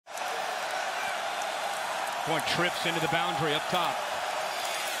Going trips into the boundary up top.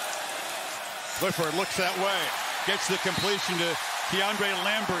 Clifford looks that way. Gets the completion to DeAndre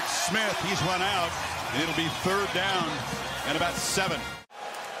Lambert Smith. He's run out. And it'll be 3rd down and about 7.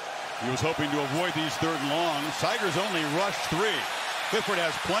 He was hoping to avoid these 3rd and long. Tigers only rushed 3. Clifford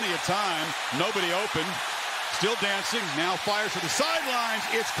has plenty of time. Nobody open. Still dancing. Now fires to the sidelines.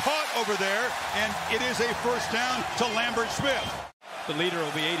 It's caught over there. And it is a 1st down to Lambert Smith. The leader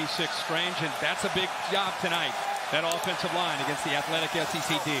will be 86 Strange, and that's a big job tonight. That offensive line against the athletic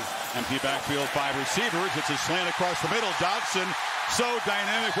SEC D. Empty backfield, 5 receivers. It's a slant across the middle. Dodson so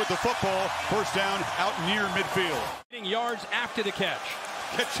dynamic with the football. 1st down out near midfield. Yards after the catch.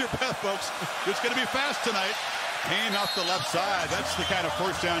 Catch your breath, folks. It's going to be fast tonight. Kane off the left side. That's the kind of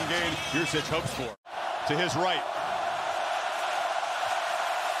 1st down gain Yursich hopes for. To his right.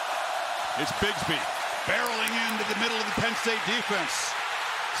 It's Bigsby barreling into the middle of the Penn State defense.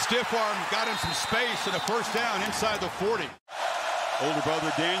 Stiff arm got him some space and a 1st down inside the 40. Older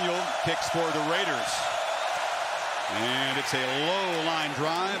brother Daniel kicks for the Raiders. And it's a low line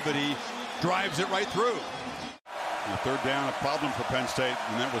drive, but he drives it right through. The 3rd down, a problem for Penn State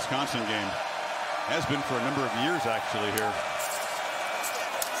in that Wisconsin game. Has been for a number of years, actually, here.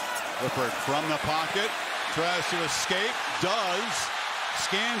 Clifford from the pocket, tries to escape, does.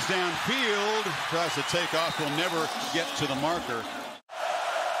 Scans downfield, tries to take off, will never get to the marker.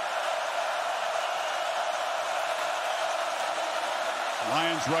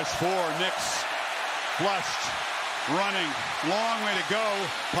 Lions rush 4, Nix flushed, running, long way to go.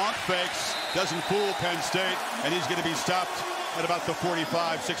 Pump fakes, doesn't fool Penn State, and he's going to be stopped at about the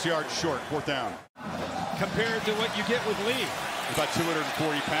 45, 6 yards short, 4th down. Compared to what you get with Lee. About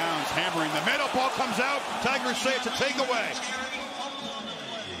 240 pounds, hammering the middle, ball comes out. Tigers say it's a takeaway.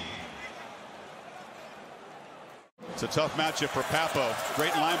 It's a tough matchup for Papo.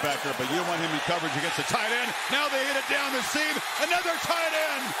 Great linebacker, but you don't want him in coverage against the tight end. Now they hit it down the seam. Another tight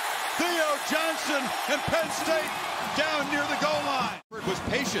end. Theo Johnson and Penn State down near the goal line. It was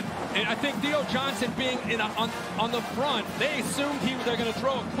patient. And I think Theo Johnson being on the front, they assumed they're going to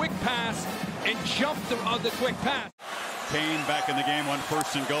throw a quick pass and jump the quick pass. Kane back in the game on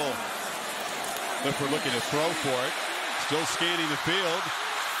 1st and goal. Clifford looking to throw for it. Still scanning the field.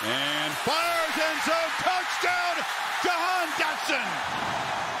 And fires, end zone, touchdown, Jahan Dotson.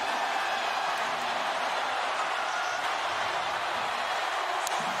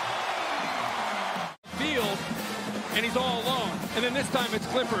 Field, and he's all alone. And then this time it's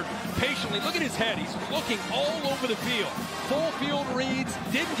Clifford patiently. Look at his head. He's looking all over the field. Full field reads,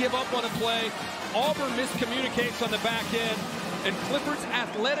 didn't give up on a play. Auburn miscommunicates on the back end. And Clifford's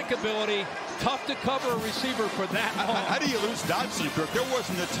athletic ability, tough to cover a receiver for that long. How do you lose Dodson, Kirk? There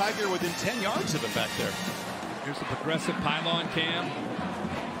wasn't a Tiger within 10 yards of him back there. Here's the progressive pylon cam.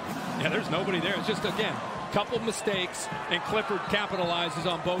 Yeah, there's nobody there. It's just, again, a couple mistakes, and Clifford capitalizes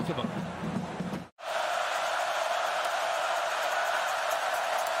on both of them.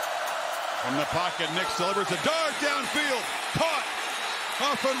 From the pocket, Nix delivers a dart downfield. Caught.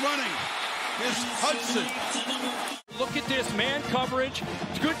 Off and running is Hudson. Look at this, man coverage.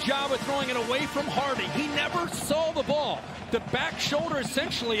 Good job of throwing it away from Hardy. He never saw the ball. The back shoulder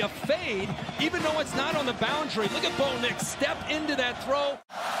essentially a fade, even though it's not on the boundary. Look at Bo Nix step into that throw.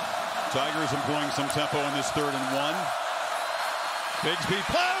 Tigers employing some tempo in this 3rd and 1. Bigsby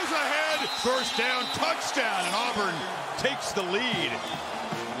plows ahead. 1st down, touchdown, and Auburn takes the lead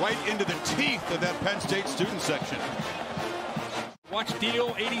right into the teeth of that Penn State student section. Watch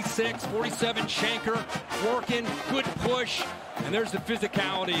Deal, 86, 47 Shanker, working, good push. And there's the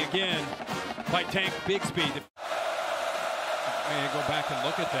physicality again by Tank Bigsby. Go back and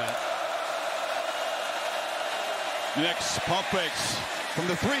look at that. Next, pump fakes from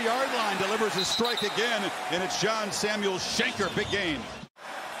the 3-yard line, delivers a strike again, and it's John Samuel Shanker, big gain.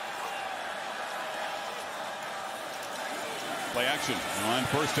 Play action. On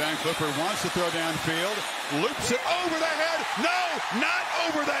 1st down, Clifford wants to throw downfield. Loops it over the head. No, not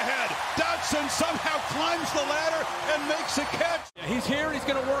over the head. Dotson somehow climbs the ladder and makes a catch. Yeah, he's here. He's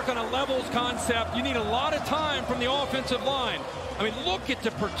going to work on a levels concept. You need a lot of time from the offensive line. I mean, look at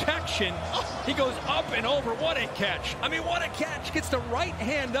the protection. He goes up and over. What a catch. I mean, what a catch. Gets the right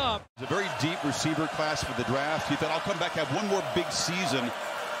hand up. It's a very deep receiver class for the draft. He thought, I'll come back, have one more big season,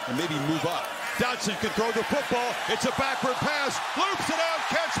 and maybe move up. Dodson can throw the football. It's a backward pass. Loops it out.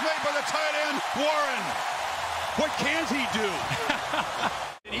 Catch made by the tight end, Warren. What can he do?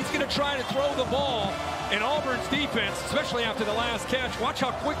 He's going to try to throw the ball. And Auburn's defense, especially after the last catch, watch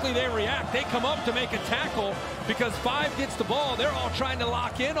how quickly they react. They come up to make a tackle because 5 gets the ball. They're all trying to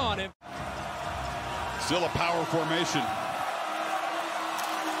lock in on him. Still a power formation.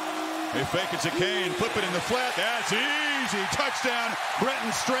 They fake it to Kane, flip it in the flat. That's easy. Touchdown,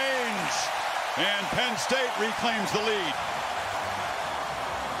 Brenton Strange. And Penn State reclaims the lead.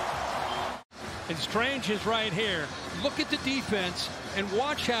 And Strange is right here. Look at the defense and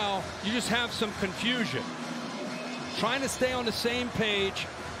watch how you just have some confusion. Trying to stay on the same page.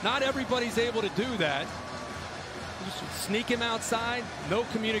 Not everybody's able to do that. Just sneak him outside. No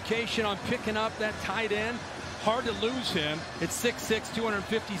communication on picking up that tight end. Hard to lose him. It's 6'6",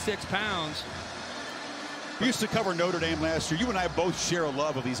 256 pounds. We used to cover Notre Dame last year. You and I both share a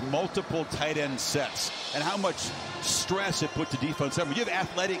love of these multiple tight end sets and how much stress it put to defense. I mean, you have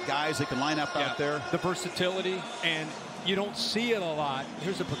athletic guys that can line up out there. The versatility, and you don't see it a lot.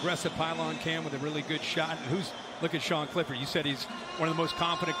 Here's a progressive pylon cam with a really good shot. And look at Sean Clifford. You said he's one of the most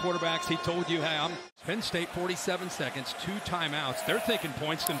confident quarterbacks. He told you, hey, I'm Penn State, 47 seconds, 2 timeouts. They're thinking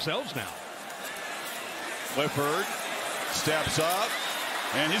points themselves now. Clifford steps up,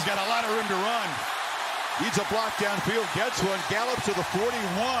 and he's got a lot of room to run. Needs a block downfield, gets one, gallops to the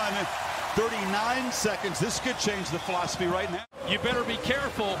 41, 39 seconds. This could change the philosophy right now. You better be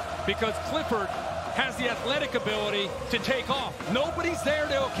careful because Clifford has the athletic ability to take off. Nobody's there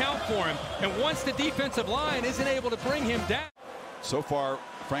to account for him. And once the defensive line isn't able to bring him down. So far,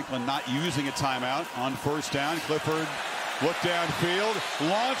 Franklin not using a timeout on first down. Clifford look downfield,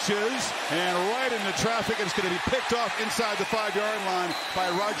 launches, and right into traffic. It's going to be picked off inside the 5-yard line by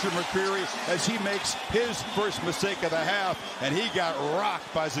Roger McCreary as he makes his first mistake of the half, and he got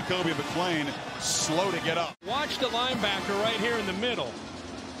rocked by Zacoby McClain, slow to get up. Watch the linebacker right here in the middle.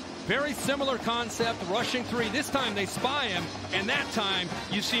 Very similar concept, rushing 3. This time they spy him, and that time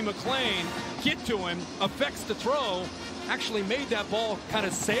you see McClain get to him, affects the throw, actually made that ball kind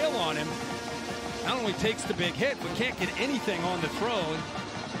of sail on him. Not only takes the big hit, but can't get anything on the throw. And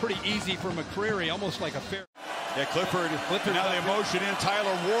pretty easy for McCreary, almost like a fair. Yeah, Clifford now they motion in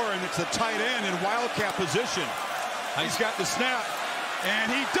Tyler Warren. It's the tight end in wildcat position. He's got the snap,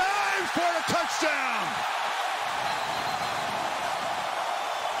 and he dives for a touchdown.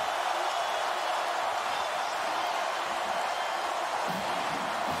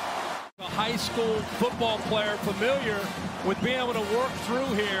 A high school football player familiar with being able to work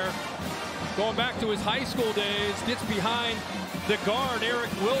through here. Going back to his high school days, gets behind the guard, Eric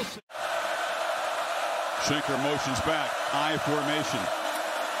Wilson. Schenker motions back, I formation.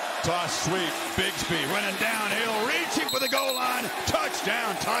 Toss sweep, Bigsby running downhill, reaching for the goal line.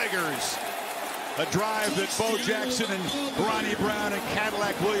 Touchdown, Tigers. A drive that Bo Jackson and Ronnie Brown and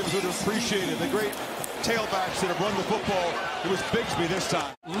Cadillac Williams would have appreciated. The great tailbacks that have run the football. It was Bigsby this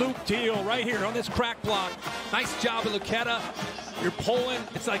time. Luke Teal right here on this crack block. Nice job of Lucetta. You're pulling.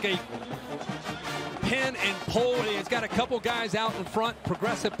 It's like a pin and pull. It's got a couple guys out in front.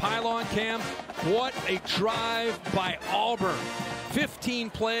 Progressive pylon cam. What a drive by Auburn.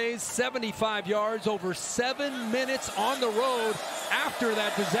 15 plays, 75 yards, over 7 minutes on the road after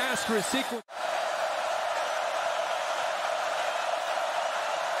that disastrous sequence.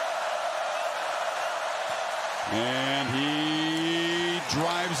 And he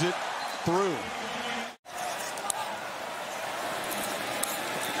drives it through.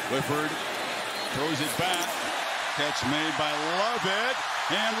 Clifford throws it back. Catch made by Lovett.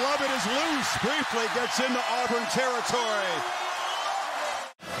 And Lovett is loose. Briefly gets into Auburn territory.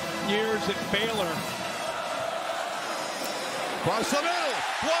 Years at Baylor. Across the middle.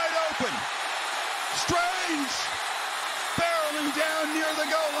 Wide open. Strange. Barreling down near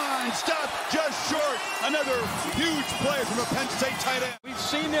the goal line. Stopped just short. Another huge play from a Penn State tight end. We've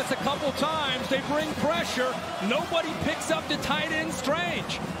seen this a couple times. They bring pressure. Nobody picks up the tight end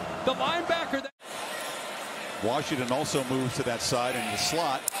Strange. The linebacker. Washington also moves to that side in the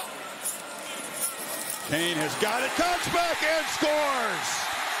slot. Kane has got it. Cuts back and scores.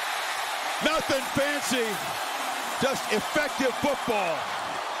 Nothing fancy. Just effective football.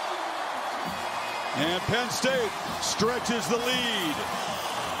 And Penn State stretches the lead.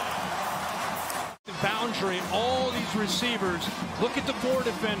 Boundary, all these receivers. Look at the 4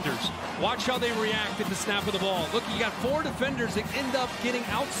 defenders. Watch how they react at the snap of the ball. Look, you got 4 defenders that end up getting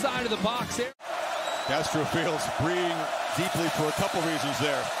outside of the box there. Castro Fields breathing deeply for a couple reasons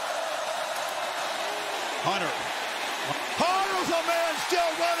there. Hunter. Hunter's a man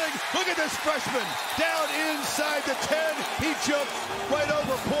still running. Look at this freshman. Down inside the 10. He jumped right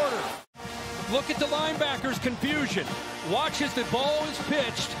over Porter. Look at the linebackers' confusion. Watch as the ball is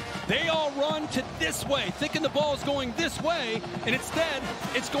pitched. They all run to this way, thinking the ball is going this way, and instead,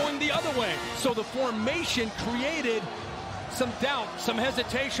 it's going the other way. So the formation created some doubt, some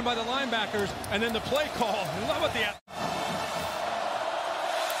hesitation by the linebackers, and then the play call. Love it.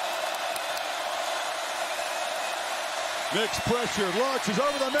 Mixed pressure, launches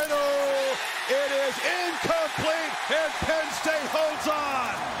over the middle. It is incomplete, and Penn State holds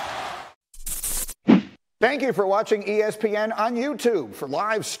on. Thank you for watching ESPN on YouTube. For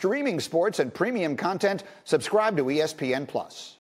live streaming sports and premium content, subscribe to ESPN+.